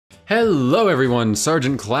Hello everyone,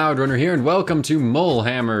 Sergeant Cloudrunner here, and welcome to Mole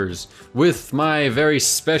Hammers with my very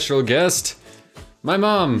special guest, my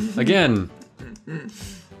mom, again.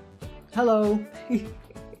 Hello.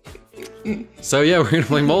 So yeah, we're gonna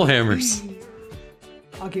play Mole Hammers.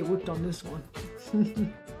 I'll get whipped on this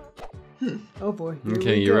one. Oh boy. Here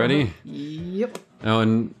Okay, we you go. ready? Yep. Oh,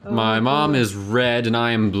 and my mom is red and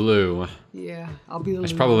I am blue. Yeah, I'll be the I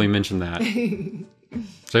should probably mention that.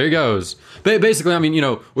 So here goes. Basically, I mean, you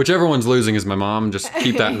know, whichever one's losing is my mom. Just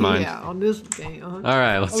keep that in mind. Yeah, on this game. All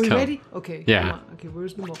right, let's Are we go. ready? Okay. Yeah. Come on. Okay,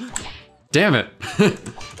 where's the mole? Damn it!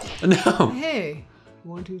 No. Hey.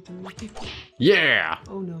 1, 2, 3. Yeah.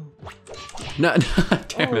 Oh no. No,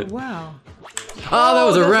 damn Oh it. wow. Oh, that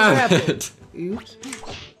was a that's rabbit. Oops.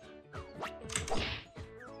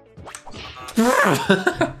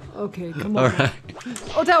 Okay, come on. All right.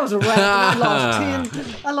 Oh, that was a rabbit. I lost 10.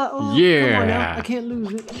 Oh, come on Yeah. now. I can't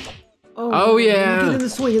lose it. Oh yeah. Get in the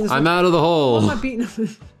swing of this I'm one. out of the hole. Why am I beating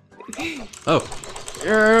him? Oh.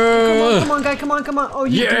 Come on, guy, come on. Oh,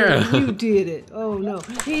 you did Yeah. it. You did it. Oh, no.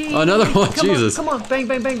 Another one, Come Jesus. On, come on, bang,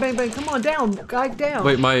 bang, bang, bang, bang. Come on, down, guy, down.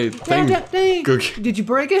 Wait, my thing. Dang. Gook. Did you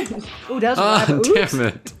break it? Oh, that's a Ah, rabbit. Oops. damn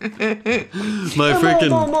it. My Come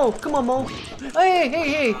freaking. on, Mo. Come on, Mo.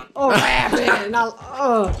 Hey. Oh, rabbit. Now,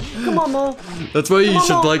 come on, Mo. That's why you Come on,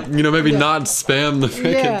 should, Mo. like, you know, maybe Yeah. not spam the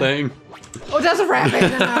freaking Yeah. thing. Oh, that's a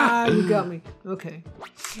rabbit. Ah, you got me. Okay.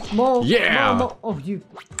 Mo. Yeah. Mo. Oh, you.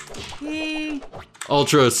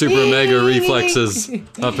 Ultra, super, mega reflexes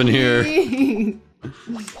up in here.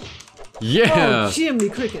 Yeah. Oh, chimney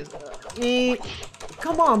crickets.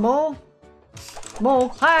 Come on, Mo. Mo,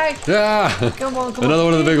 hi. Ah. Come on. Another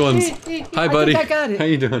one of the big ones. Hi, buddy. I got it. How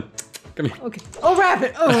you doing? Come here. Okay. Oh,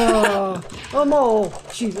 rabbit. Oh, Mo.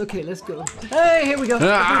 Jeez. Okay, let's go. Hey, here we go.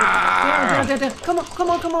 Ah. Down. Come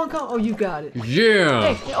on. Oh, you got it.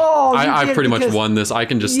 Yeah. Hey. Oh, you I did it pretty much because- won this. I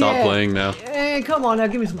can just stop Yeah. playing now. Hey, come on now.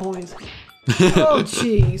 Give me some points. Oh,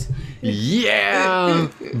 jeez. Yeah.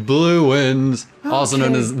 Blue wins. Also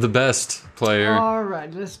known Okay. as the best player. All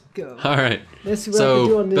right, let's go. All right. Let's see what I can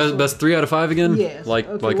do So on this one. best 3 out of 5 again. Yes. Like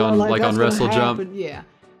Okay, like well, on that's on gonna Wrestle Jump. happen, Yeah.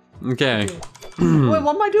 Okay. Wait,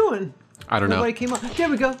 what am I doing? I don't know. Nobody came up. There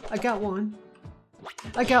we go. I got one.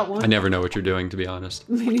 I never know what you're doing, to be honest.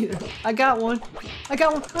 Me neither. I got one.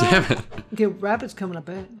 Damn it. Okay, rabbit's coming up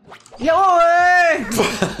at. Yo, hey!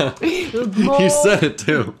 Mole. You said it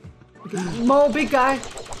too. Mole, big guy.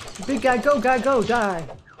 Big guy, go, die.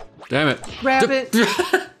 Damn it. Rabbit.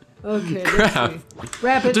 Okay, Crap. let's see.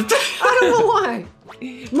 Rabbit. I don't know why.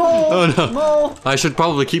 Mole. Oh no. Mole. I should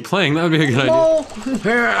probably keep playing. That would be a good Mole.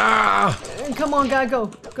 idea. Ah. Come on, guy,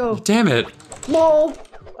 go. Damn it. Mole.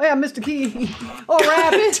 Oh, yeah, I missed the key. Oh,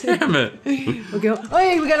 rabbit. Damn it. Okay. Oh,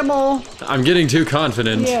 hey, we got a mole. I'm getting too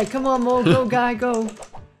confident. Yeah, come on, mole. Go, guy, go.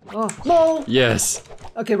 Oh, mole. Yes.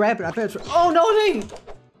 Okay, rabbit. I bet. Oh no, it ain't.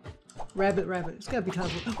 Rabbit. It's gotta be time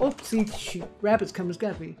for. Oh, see, shoot. Rabbit's coming. It's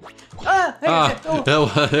gotta be. Ah, hey, oh,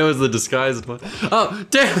 That was the disguised one. Oh,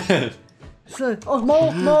 damn it.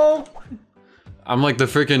 Mole. I'm like the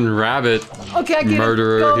freaking rabbit Okay, I get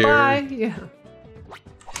murderer it. Go here. by. Yeah.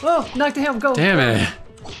 Oh, knock the helm. Go. Damn it.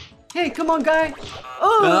 Hey, come on, guy.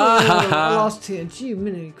 Oh, I lost 10. Gee,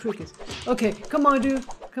 many crickets. Okay, come on, dude.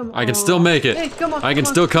 Come on. I can still make it. Hey, come on. I can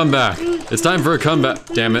still come back. It's time for a comeback.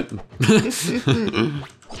 Damn it.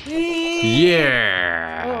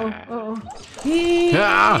 Yeah.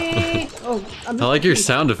 Ah. Oh, I like your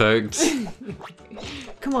sound effects.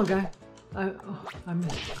 Come on, guy. I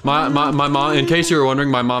missed. My mom, in case you were wondering,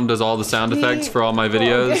 my mom does all the sound effects for all my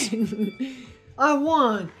videos. Okay. I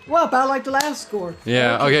won. Well, about like the last score.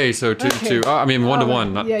 Yeah, okay, so 2-2. I mean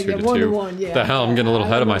 1-1, not 2-2. 1-1, yeah. The hell, I'm getting a little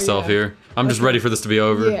ahead of myself here. I'm just ready for this to be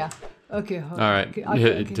over. Yeah. Okay. All right,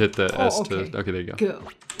 hit the S to. Okay, there you go. Go.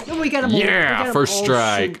 And we got him. Yeah, first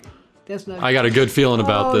strike. Shoot. That's not. I got a good feeling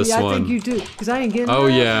about this yeah, one. I think you do, because I ain't getting. Oh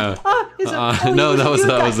yeah. No, that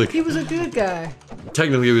was a. He was a good guy.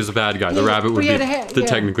 Technically, he was a bad guy. The rabbit would be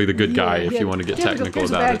technically the good guy if you want to get technical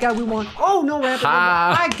about bad it. guy we want. Oh no, rabbit!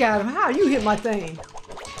 I got him. How you hit my thing?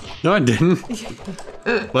 No, I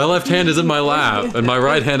didn't. My left hand is in my lap, and my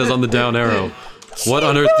right hand is on the down arrow. What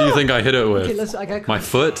on earth do you think I hit it with? Okay, I got my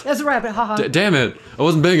foot? That's a rabbit. Haha. Damn it! I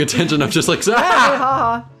wasn't paying attention. I'm just like, Rabbit. ah!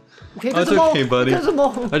 Haha. Okay, there's That's a mole. okay, buddy. There's a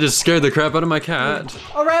mole. I just scared the crap out of my cat.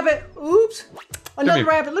 A rabbit. Oops. Another here.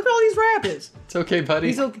 rabbit. Look at all these rabbits. It's okay, buddy.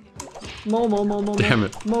 He's okay. Mole. Damn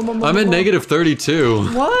it. Mole. I'm at negative 32.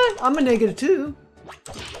 What? I'm a negative 2.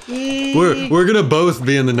 We're gonna both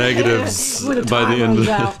be in the negatives When the by the time end of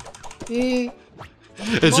runs it. out.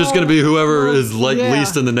 It's just gonna be whoever is like Yeah.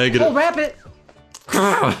 least in the negative. Oh, rabbit.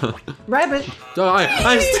 Rabbit.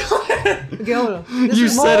 I still. Okay, hold on. This You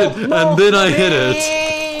is said mole, it, mole. and then I hit it.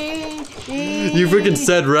 You freaking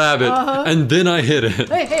said rabbit, and then I hit it.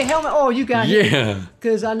 Hey, helmet. Oh, you got it. Yeah.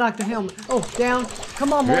 Because I knocked the helmet. Oh, down.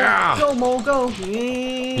 Come on, Mole. Yeah. Go, Mole, go.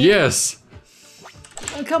 Yes.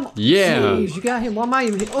 Come on. Yeah. Jeez, you got him. Why am I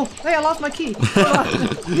even here? Oh, hey, I lost my key.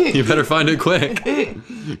 You better find it quick,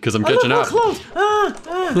 because I'm catching up. Close.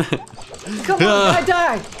 Come on,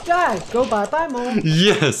 die. Go bye, Mole.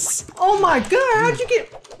 Yes. Oh my God, how'd you get?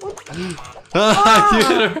 You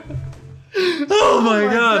hit her. Oh my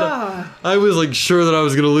God. I was like sure that I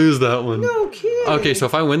was gonna lose that one. No kidding. Okay, so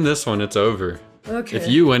if I win this one, it's over. Okay. If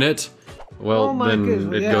you win it, well, then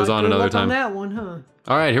goodness. it goes on another On time. that one, huh?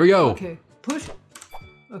 All right, here we go. Okay, push.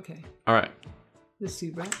 Okay, All right. let's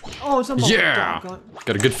see, right? Oh, it's a Mole. Yeah.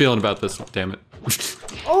 Got a good feeling about this one. Damn it.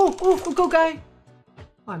 Oh, go, guy.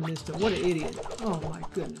 I missed him. What an idiot. Oh my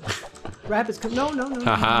goodness. Rabbit's come. No.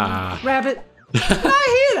 Haha. Rabbit.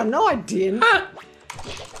 I hit him. No, I didn't.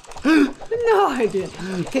 No, I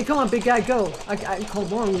didn't. Okay, come on, big guy, go. I call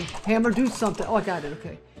one. Hammer, do something. Oh, I got it.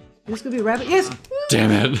 Okay. This gonna be a rabbit. Yes.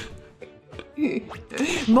 Damn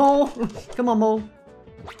it. Mole. Come on, Mole.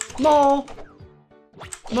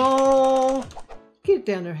 Mole. Get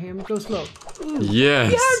down there, Hammer. Go slow. Ooh.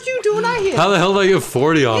 Yes. Yeah, how'd you do when I hit? How the hell did I get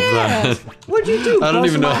 40 off Yes. that? What'd you do? I don't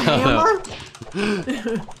even know how Hammer?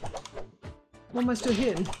 What am I still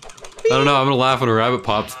hitting? I don't know. I'm gonna laugh when a rabbit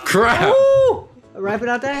pops. Crap. Ooh! A rabbit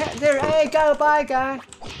out there. There. Hey, go, bye, guy.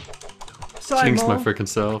 Sorry, Jinx my Mole. freaking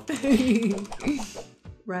self.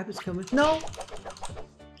 Rabbit's coming. No.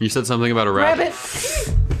 You said something about a rabbit.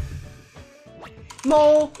 Rabbit.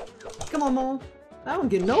 Mole. Come on, Mole. I don't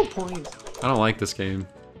get no points. I don't like this game.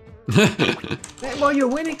 Hey, well, you're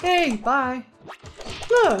winning. Hey, bye.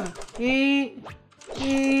 Look.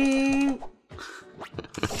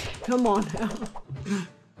 Come on now.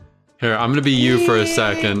 Here, I'm gonna be you for a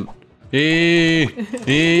second.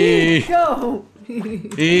 Go.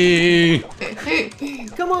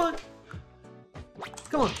 Come on.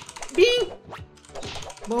 Come on. Bing.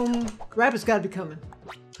 Boom. Rabbit's gotta be coming.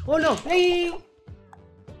 Oh no.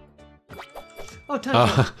 Oh,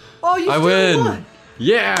 time. Oh, you I still win. won.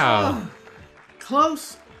 Yeah. Oh,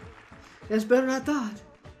 close. That's better than I thought.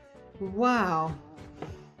 Wow.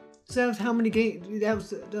 So that was how many games? That was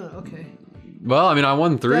done. Okay. Well, I mean, I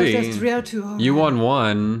won 3. That's 3 out of 2. All You right. won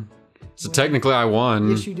 1. So technically, I won.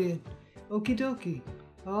 Yes, you did. Okie dokie.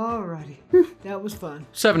 Alrighty. That was fun.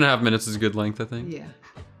 7.5 minutes is a good length, I think. Yeah.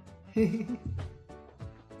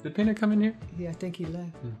 Did Peanut come in here? Yeah, I think he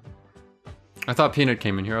left. I thought Peanut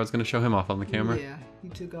came in here. I was gonna show him off on the camera. Yeah, he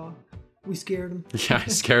took off. We scared him. Yeah, I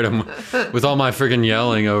scared him with all my freaking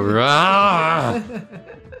yelling over. Ah!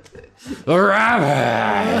 The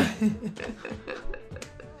rabbit!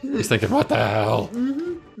 He's thinking, what the hell?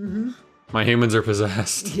 My humans are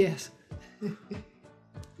possessed. Yes.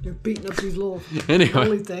 They're beating up these little Anyway.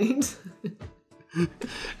 holy things.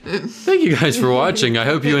 Thank you guys for watching. I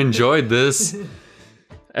hope you enjoyed this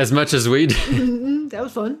as much as we did. That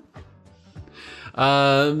was fun.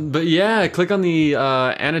 But yeah, click on the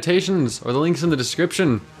annotations or the links in the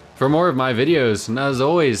description for more of my videos. And as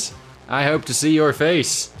always, I hope to see your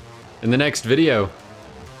face in the next video.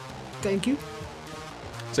 Thank you.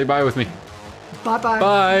 Say bye with me. Bye-bye.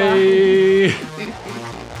 Bye!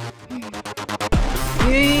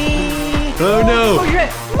 Oh no! Oh, you're at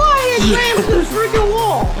my ran into the freaking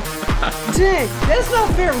wall! Dang, that's not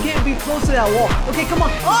fair. We can't be close to that wall. Okay, come on.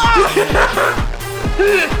 Ah!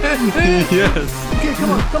 Yes! Okay, come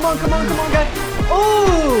on, guy.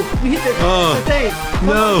 Oh! You hit the thing.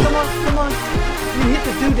 No. Come on. You hit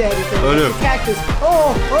the doodaddy thing. Oh, no. The cactus.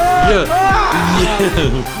 Oh! Yeah. Ah! Yes!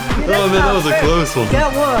 Yeah, Oh that's man, that not was a fair. close one.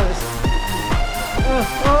 That was.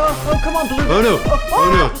 Oh, come on, Blue. Oh no! Oh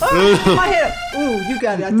no! My head. Ooh, you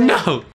got it, I think. No!